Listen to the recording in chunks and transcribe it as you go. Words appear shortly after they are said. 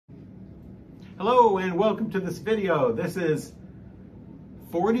Hello and welcome to this video. This is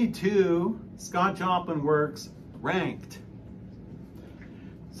 42 Scott Joplin works ranked.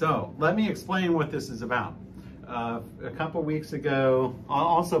 So let me explain what this is about. A couple weeks ago,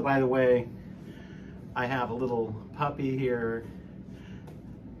 also by the way, I have a little puppy here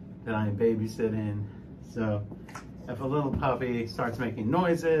that I'm babysitting. So if a little puppy starts making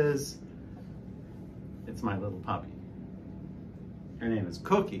noises, it's my little puppy. Her name is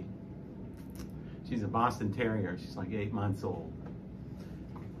Cookie. She's a Boston Terrier. She's like 8 months old,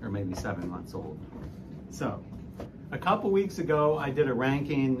 or maybe 7 months old. So a couple weeks ago, I did a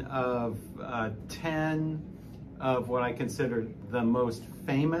ranking of 10 of what I considered the most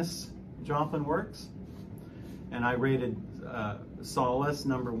famous Joplin works. And I rated Solace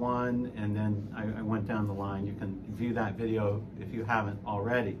 #1, and then I went down the line. You can view that video if you haven't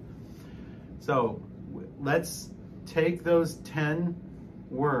already. So let's take those 10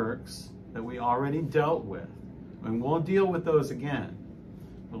 works that we already dealt with, and we'll deal with those again.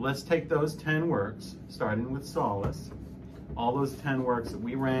 But let's take those 10 works, starting with Solace, all those 10 works that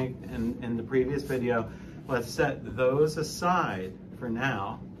we ranked in the previous video. Let's set those aside for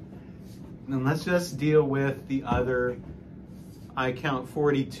now, and let's just deal with the other, I count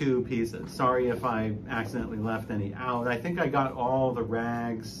 42 pieces. Sorry if I accidentally left any out. I think I got all the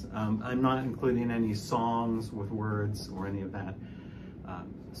rags. I'm not including any songs with words or any of that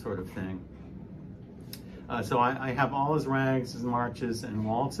sort of thing. So I have all his rags, his marches, and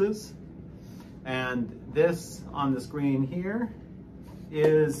waltzes. And this on the screen here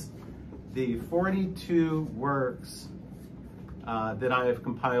is the 42 works that I have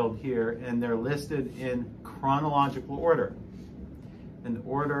compiled here, and they're listed in chronological order, in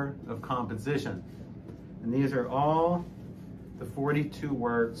order of composition. And these are all the 42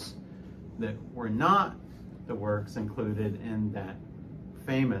 works that were not the works included in that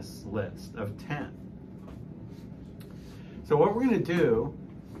famous list of 10. So what we're going to do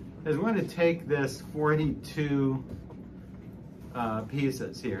is we're going to take this 42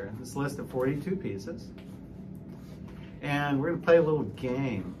 pieces here, this list of 42 pieces, and we're going to play a little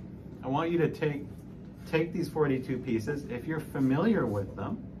game. I want you to take these 42 pieces, if you're familiar with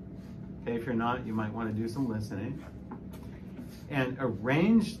them. Okay, if you're not, you might want to do some listening, and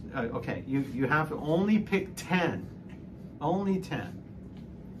arrange. Okay, you have to only pick 10, only 10.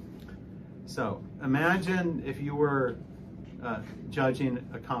 So imagine if you were judging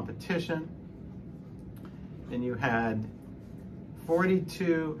a competition and you had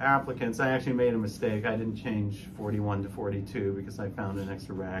 42 applicants. I actually made a mistake. I didn't change 41 to 42 because I found an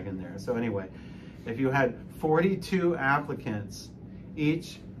extra rag in there. So anyway, if you had 42 applicants,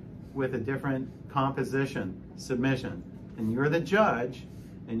 each with a different composition submission, and you're the judge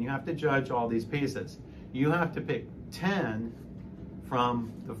and you have to judge all these pieces, you have to pick 10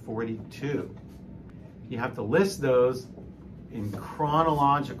 from the 42. You have to list those in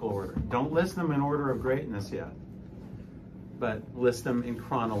chronological order. Don't list them in order of greatness yet, but list them in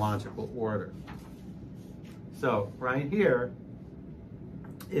chronological order. So right here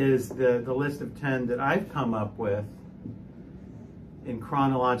is the list of 10 that I've come up with in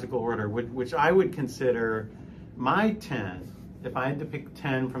chronological order, which I would consider my 10. If I had to pick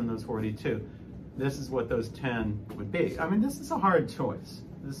 10 from those 42, this is what those 10 would be. I mean, this is a hard choice.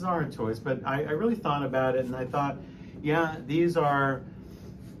 This is a hard choice, but I really thought about it, and I thought, yeah, these are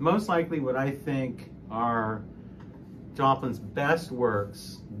most likely what I think are Joplin's best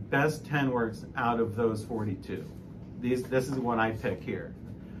works, best 10 works out of those 42. This is what I pick here.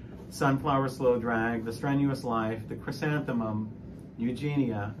 Sunflower Slow Drag, The Strenuous Life, The Chrysanthemum,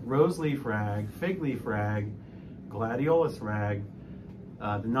 Eugenia, Rose Leaf Rag, Fig Leaf Rag, Gladiolus Rag,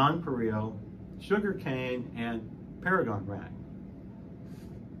 the Nonpareil, Sugar Cane, and Paragon Rag.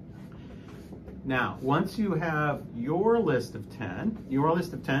 Now, once you have your list of 10, your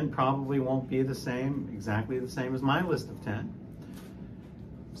list of 10 probably won't be the same, exactly the same as my list of 10.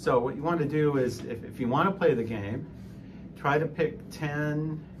 So what you want to do is, if you want to play the game, try to pick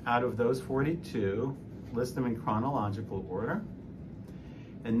 10 out of those 42, list them in chronological order,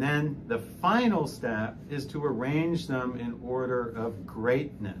 and then the final step is to arrange them in order of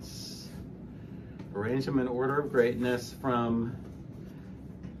greatness. Arrange them in order of greatness from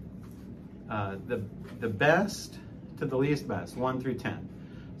the best to the least best, 1 through 10.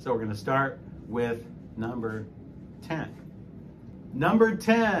 So we're going to start with number 10. Number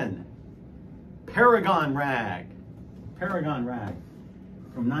 10, Paragon Rag. Paragon Rag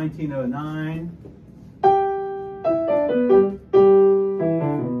from 1909.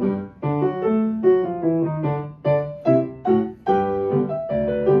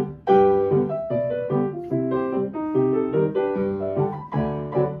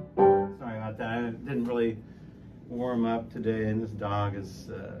 warm up today, and this dog is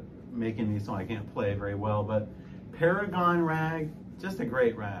making me so I can't play very well, but Paragon rag, just a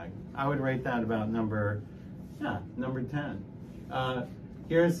great rag. I would rate that about number 10.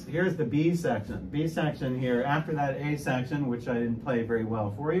 Here's the B section. B section here, after that A section, which I didn't play very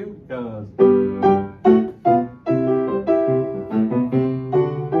well for you, goes.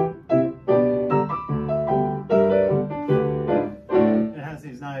 It has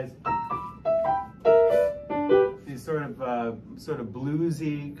these nice, these sort of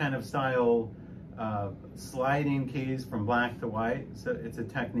bluesy kind of style sliding keys from black to white. So it's a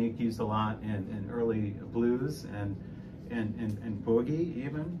technique used a lot in early blues and boogie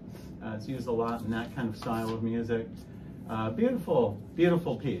even. It's used a lot in that kind of style of music. Beautiful,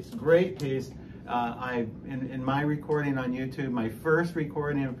 beautiful piece, great piece. In my recording on YouTube, my first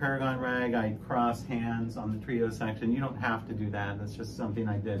recording of Paragon Rag, I crossed hands on the trio section. You don't have to do that. That's just something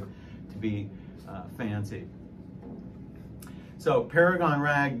I did to be fancy. So Paragon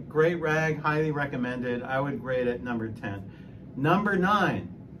Rag, great rag, highly recommended. I would grade it number 10. Number 9,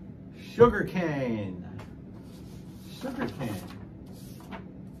 Sugarcane. Sugarcane.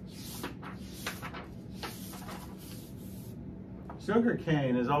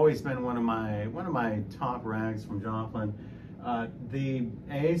 Sugarcane has always been one of my top rags from Joplin. The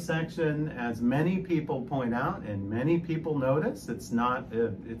A section, as many people point out and many people notice, it's not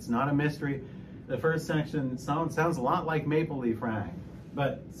a mystery. The first section sounds a lot like Maple Leaf rag,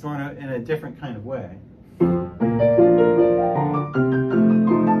 but sort of in a different kind of way.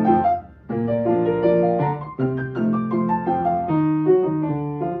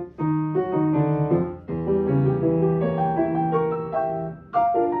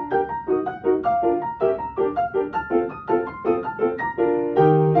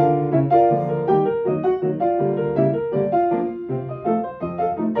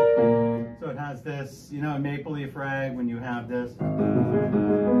 This, you know, Maple Leaf rag, when you have this,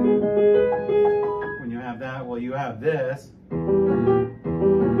 when you have that, well, you have this. So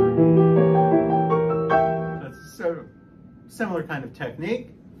it's sort of similar kind of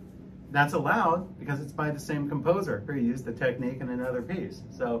technique. That's allowed because it's by the same composer who used the technique in another piece.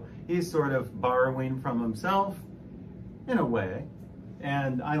 So he's sort of borrowing from himself in a way.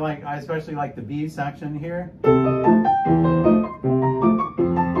 And I especially like the B section here.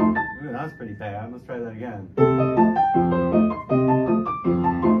 That's pretty bad. Let's try that again.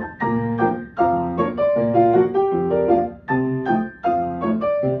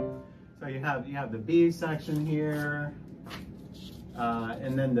 So you have the B section here,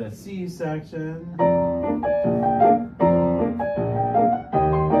 and then the C section.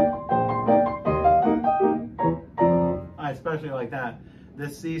 I especially like that.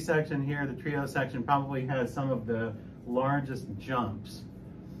 This C section here, the trio section, probably has some of the largest jumps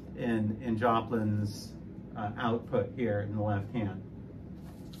in Joplin's output here in the left hand.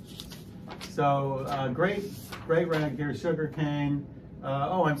 So great rag here, Sugarcane.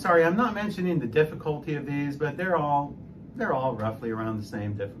 Oh, I'm sorry, I'm not mentioning the difficulty of these, but they're all roughly around the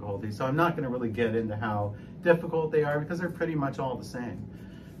same difficulty. So I'm not going to really get into how difficult they are because they're pretty much all the same.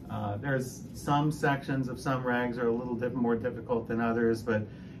 There's some sections of some rags are a little more difficult than others, but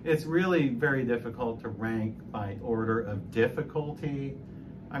it's really very difficult to rank by order of difficulty.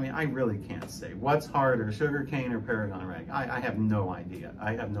 I mean, I really can't say. What's harder, Sugarcane or Paragon rag? I have no idea.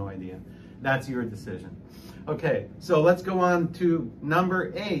 I have no idea. That's your decision. Okay, so let's go on to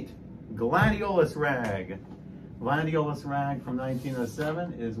number 8, Gladiolus rag. Gladiolus rag from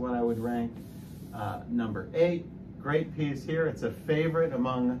 1907 is what I would rank number 8. Great piece here. It's a favorite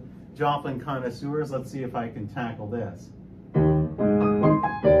among Joplin connoisseurs. Let's see if I can tackle this.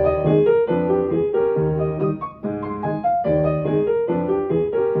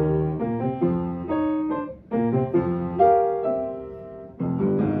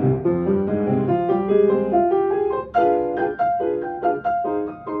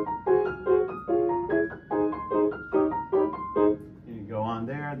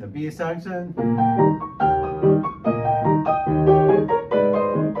 The B section.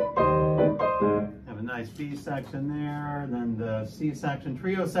 Have a nice B section there. Then the C section,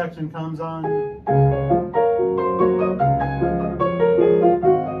 trio section comes on.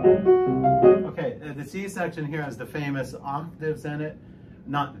 Okay, the C section here has the famous octaves in it.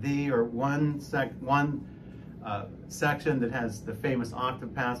 Not the or one section that has the famous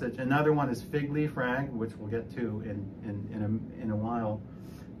octave passage. Another one is Fig Leaf rag, which we'll get to in a while.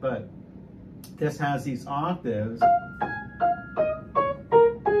 But this has these octaves,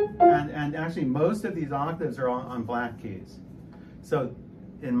 and actually most of these octaves are on black keys. So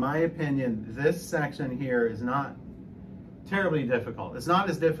in my opinion, this section here is not terribly difficult. It's not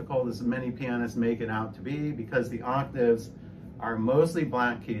as difficult as many pianists make it out to be, because the octaves are mostly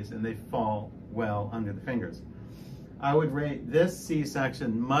black keys and they fall well under the fingers. I would rate this C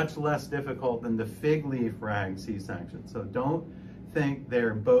section much less difficult than the fig leaf rag C section. So don't think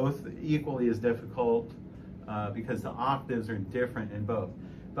they're both equally as difficult, because the octaves are different in both.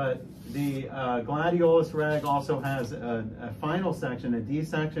 But the gladiolus rag also has a final section, a D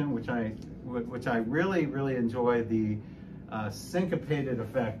section, which I really, really enjoy the syncopated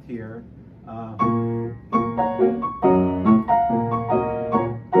effect here.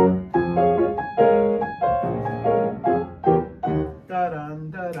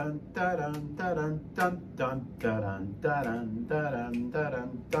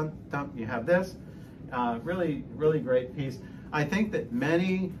 You have this really, really great piece. I think that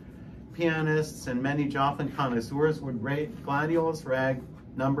many pianists and many Joplin connoisseurs would rate gladiolus rag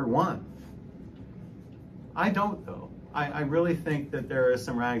 #1. I don't, though. I really think that there are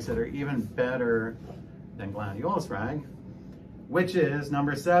some rags that are even better than gladiolus rag, which is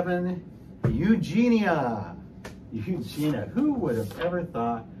 #7, Eugenia. Eugenia. Who would have ever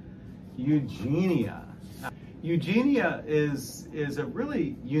thought Eugenia? Eugenia is a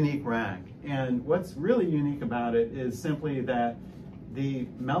really unique rag, and what's really unique about it is simply that the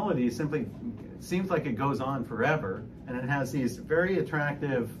melody simply seems like it goes on forever, and it has these very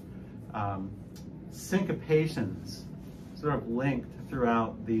attractive syncopations sort of linked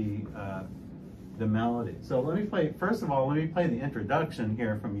throughout the melody. So let me play, first of all, let me play the introduction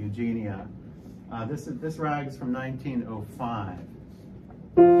here from Eugenia. This rag is from 1905.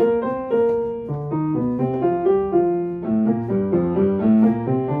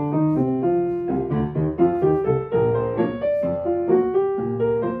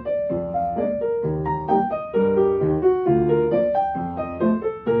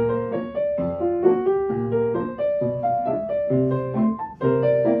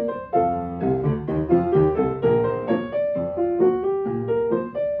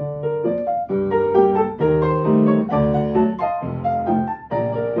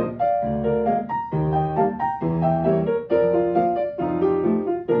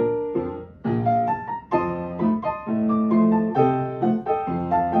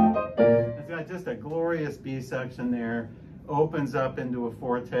 B section there, opens up into a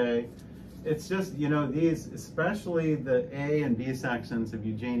forte. It's just, you know, these, especially the A and B sections of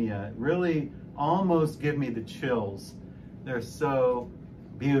Eugenia, really almost give me the chills. They're so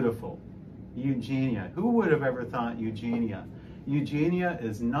beautiful. Eugenia. Who would have ever thought Eugenia? Eugenia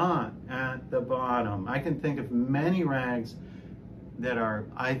is not at the bottom. I can think of many rags that are,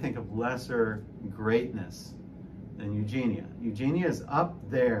 I think, of lesser greatness than Eugenia. Eugenia is up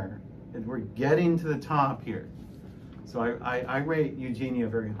there, and we're getting to the top here. So I rate Eugenia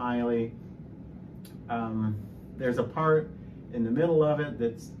very highly. There's a part in the middle of it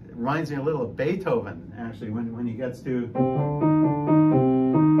that reminds me a little of Beethoven, actually, when he gets to...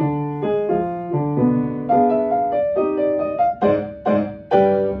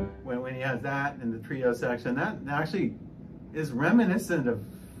 When he has that in the trio section, that actually is reminiscent of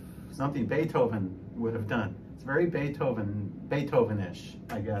something Beethoven would have done. It's very Beethoven-ish,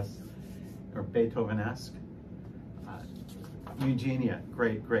 I guess, or Beethoven-esque. Eugenia,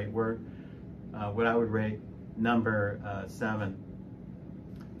 great, great work. What I would rate number 7.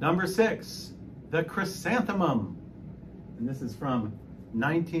 Number 6, the Chrysanthemum. And this is from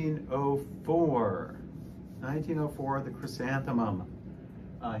 1904. 1904, the Chrysanthemum.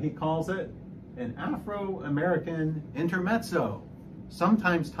 He calls it an Afro-American intermezzo.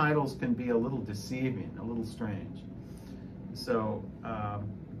 Sometimes titles can be a little deceiving, a little strange. So,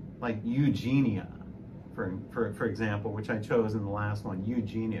 like Eugenia, for example, which I chose in the last one,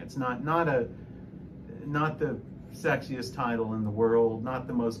 Eugenia. It's not the sexiest title in the world, not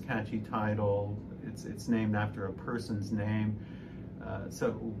the most catchy title. It's named after a person's name,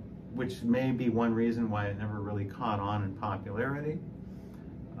 which may be one reason why it never really caught on in popularity.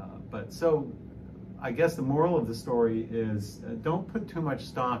 But so I guess the moral of the story is don't put too much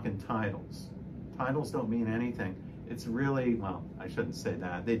stock in titles. Titles don't mean anything. It's really, well, I shouldn't say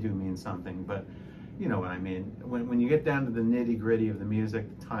that. They do mean something, but you know what I mean. When you get down to the nitty-gritty of the music,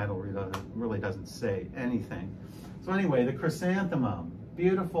 the title really doesn't say anything. So anyway, the Chrysanthemum.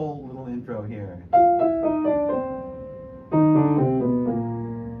 Beautiful little intro here.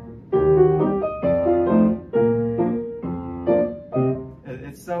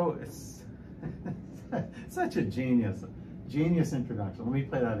 It's such a genius introduction. Let me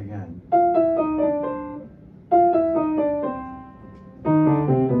play that again.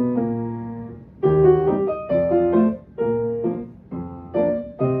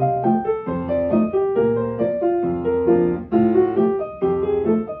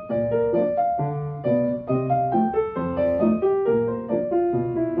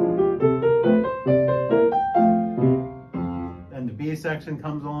 section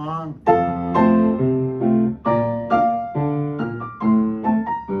comes along.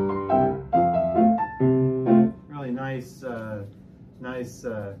 Really nice,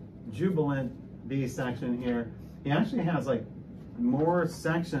 jubilant B section here. He actually has like more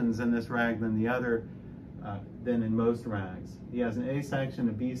sections in this rag than the other, than in most rags. He has an A section,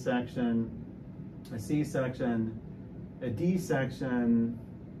 a B section, a C section, a D section.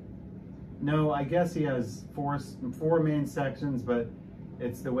 No, I guess he has four main sections, but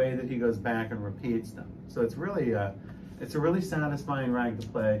it's the way that he goes back and repeats them. So it's really, it's a really satisfying rag to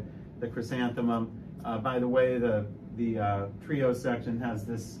play, the chrysanthemum. By the way, the trio section has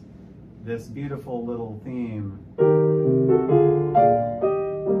this beautiful little theme.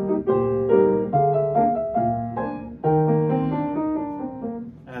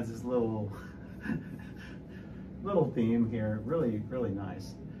 Has this little theme here, really, really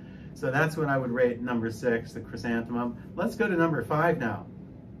nice. So that's what I would rate number 6, the chrysanthemum. Let's go to number 5 now,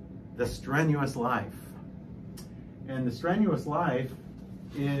 the strenuous life. And the strenuous life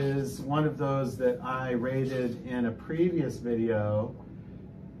is one of those that I rated in a previous video,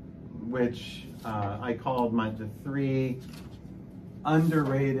 which I called the 3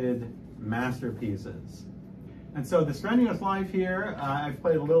 underrated masterpieces. And so the strenuous life here, I've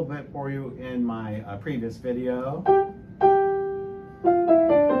played a little bit for you in my previous video.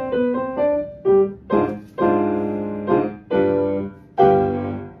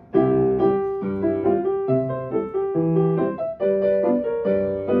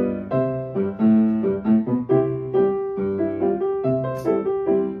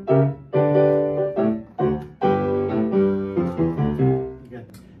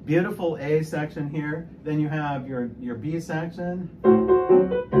 Beautiful A section here. Then you have your B section. You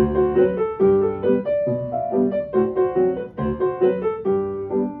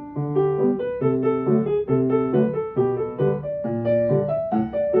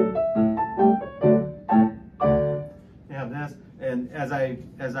have this, and as I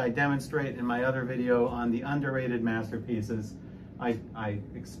demonstrate in my other video on the underrated masterpieces, I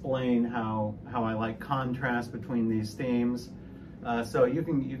explain how I like contrast between these themes. So you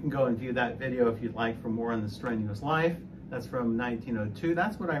can go and view that video if you'd like for more on the strenuous life. That's from 1902.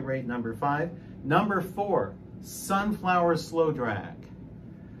 That's what I rate number 5. Number 4, sunflower slow drag.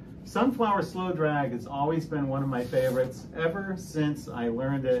 Sunflower slow drag has always been one of my favorites ever since I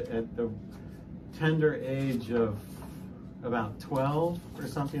learned it at the tender age of about 12 or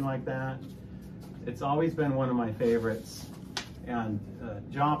something like that. It's always been one of my favorites. And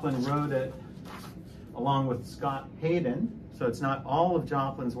Joplin wrote it along with Scott Hayden. So it's not all of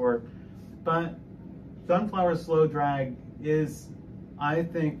Joplin's work, but Sunflower Slow Drag is, I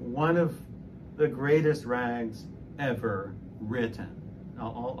think, one of the greatest rags ever written.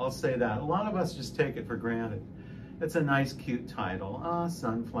 I'll say that. A lot of us just take it for granted. It's a nice, cute title.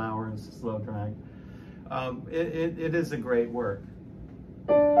 Sunflowers, Slow Drag. It is a great work.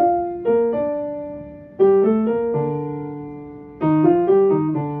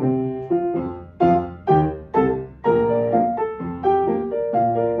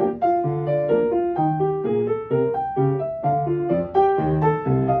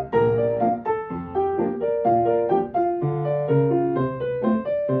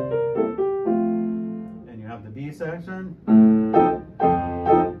 Section.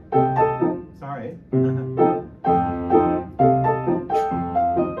 Sorry. So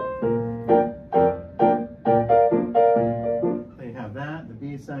you have that, the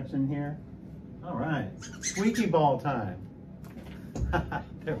B section here. All right, squeaky ball time.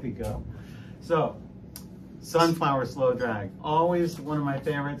 There we go. So, Sunflower Slow Drag, always one of my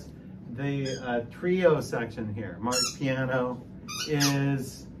favorites. The trio section here, marked piano,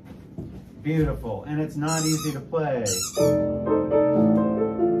 is beautiful, and it's not easy to play.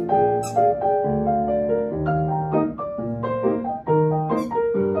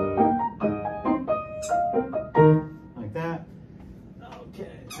 Like that.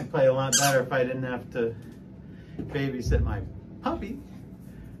 Okay, I'd play a lot better if I didn't have to babysit my puppy.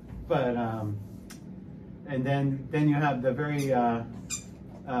 But and then you have the very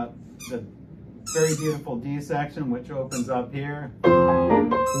beautiful D section, which opens up here.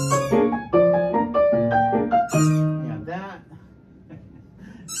 Yeah, that.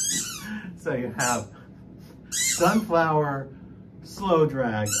 So you have Sunflower Slow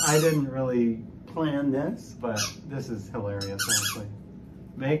Drag. I didn't really plan this, but this is hilarious, actually.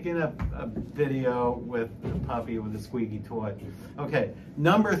 Making a video with a puppy with a squeaky toy. Okay,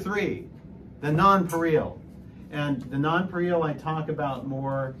 number 3, the non-pareil. And the non-pareil I talk about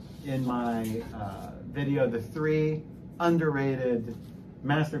more in my video, the 3 underrated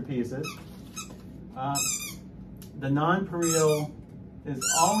masterpieces. The non-pareil has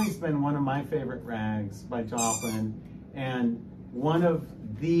always been one of my favorite rags by Joplin, and one of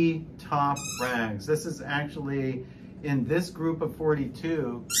the top rags. This is actually, in this group of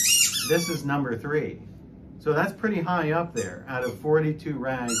 42, this is number 3. So that's pretty high up there. Out of 42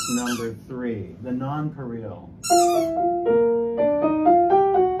 rags, number 3, the nonpareil.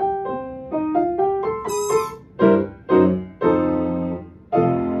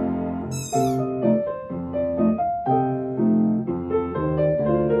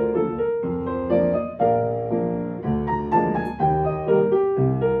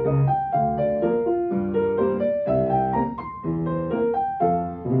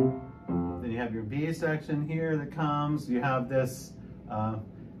 B section here that comes, you have this,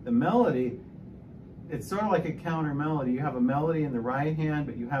 the melody, it's sort of like a counter melody. You have a melody in the right hand,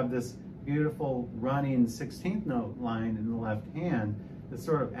 but you have this beautiful running 16th note line in the left hand that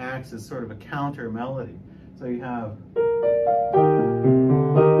sort of acts as sort of a counter melody. So you have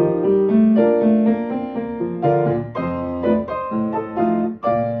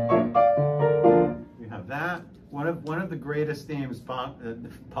that. One of the greatest themes,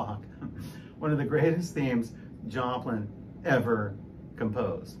 one of the greatest themes Joplin ever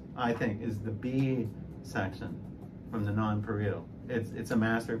composed, I think, is the B section from the nonpareil. It's a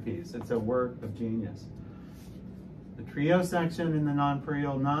masterpiece. It's a work of genius. The trio section in the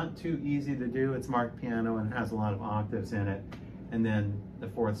nonpareil, not too easy to do. It's marked piano and it has a lot of octaves in it. And then the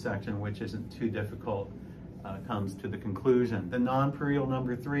 4th section, which isn't too difficult, comes to the conclusion. The nonpareil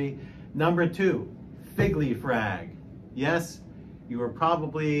number 3. Number 2, fig leaf rag. Yes, you were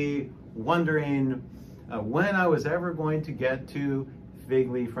probably wondering when I was ever going to get to fig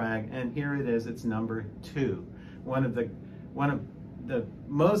leaf rag, and here it is. It's number 2, one of the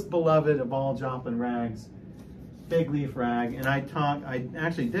most beloved of all Joplin rags, fig leaf rag. And I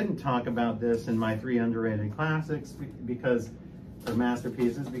actually didn't talk about this in my 3 underrated classics or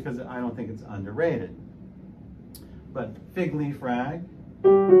masterpieces, because I don't think it's underrated. But fig leaf rag.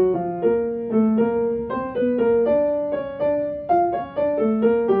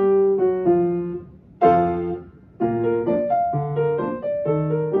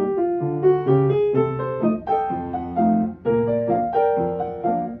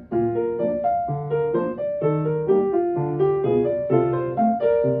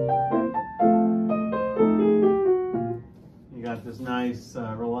 This nice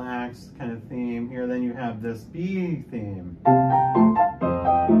relaxed kind of theme here. Then you have this B theme.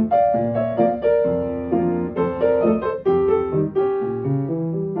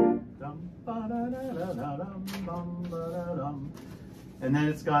 And then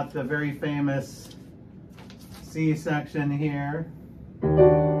it's got the very famous C section here.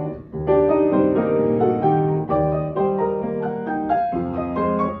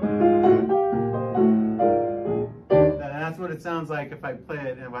 It sounds like if I play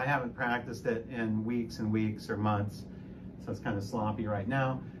it, and if I haven't practiced it in weeks and weeks or months, so it's kind of sloppy right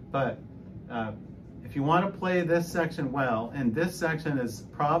now. But if you want to play this section well, and this section is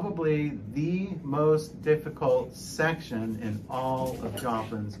probably the most difficult section in all of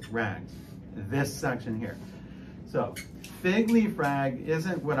Joplin's rags, this section here. So fig leaf rag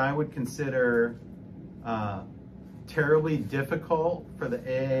isn't what I would consider terribly difficult for the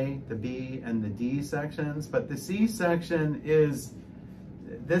A, the B, and the D sections, but the C section is,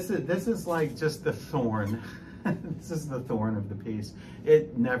 this is like just the thorn. This is the thorn of the piece.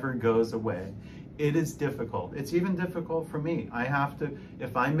 It never goes away. It is difficult. It's even difficult for me. I have to,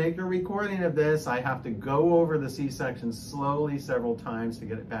 if I make a recording of this, I have to go over the C section slowly several times to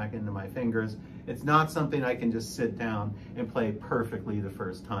get it back into my fingers. It's not something I can just sit down and play perfectly the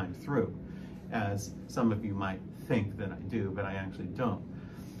first time through, as some of you might think that I do, but I actually don't.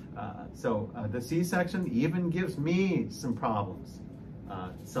 So the C section even gives me some problems.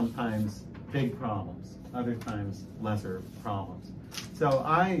 Sometimes big problems, other times lesser problems. So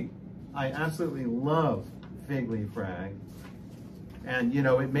I absolutely love fig leaf rag. And you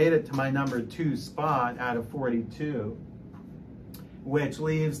know, it made it to my number 2 spot out of 42, which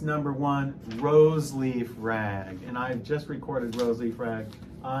leaves number 1, rose leaf rag. And I've just recorded rose leaf rag.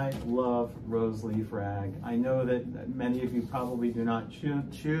 I love rose leaf rag. I know that many of you probably do not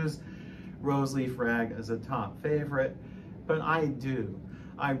choose rose leaf rag as a top favorite, but I do.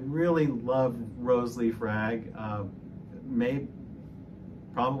 I really love rose leaf rag,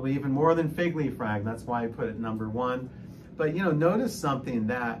 probably even more than fig leaf rag. That's why I put it number 1. But you know, notice something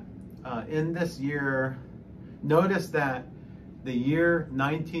that in this year, notice that the year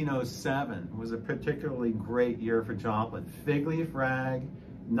 1907 was a particularly great year for Joplin. Fig leaf rag,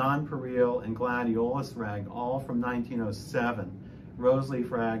 nonpareil, and gladiolus rag, all from 1907. Rose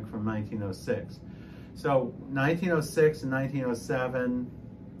leaf rag from 1906. So 1906 and 1907,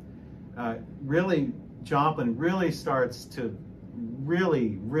 really, Joplin really starts to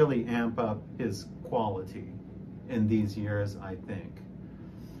really amp up his quality in these years, I think.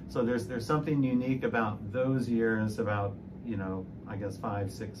 So there's something unique about those years, about, you know, I guess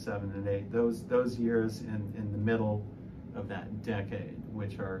 5, 6, 7, and 8, those years in the middle of that decade,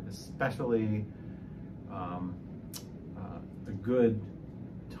 which are especially a good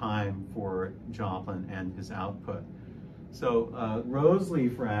time for Joplin and his output. So Rose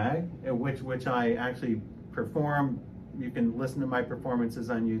Leaf Rag, which I actually perform. You can listen to my performances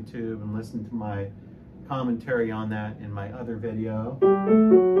on YouTube and listen to my commentary on that in my other video.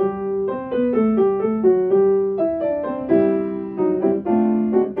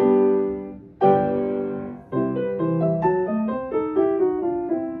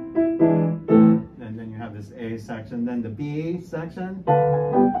 And then you have this A section, then the B section.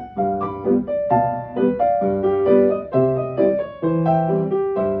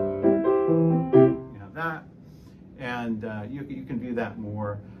 And you can view that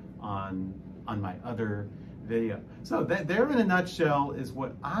more on my other video. So there in a nutshell is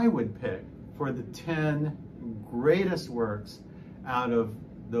what I would pick for the 10 greatest works out of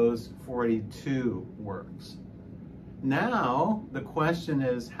those 42 works. Now the question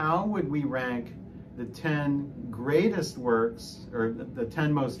is, how would we rank the 10 greatest works, or the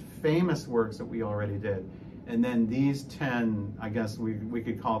 10 most famous works that we already did, and then these 10, I guess we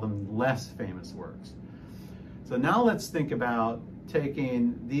could call them less famous works. So now let's think about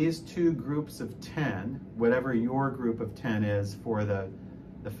taking these two groups of 10, whatever your group of 10 is for the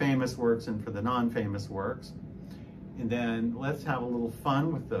famous works and for the non-famous works, and then let's have a little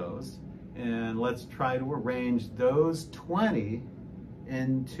fun with those, and let's try to arrange those 20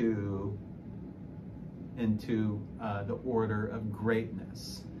 into the order of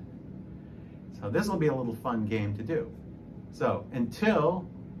greatness. So this will be a little fun game to do. So until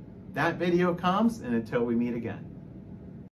that video comes, and until we meet again.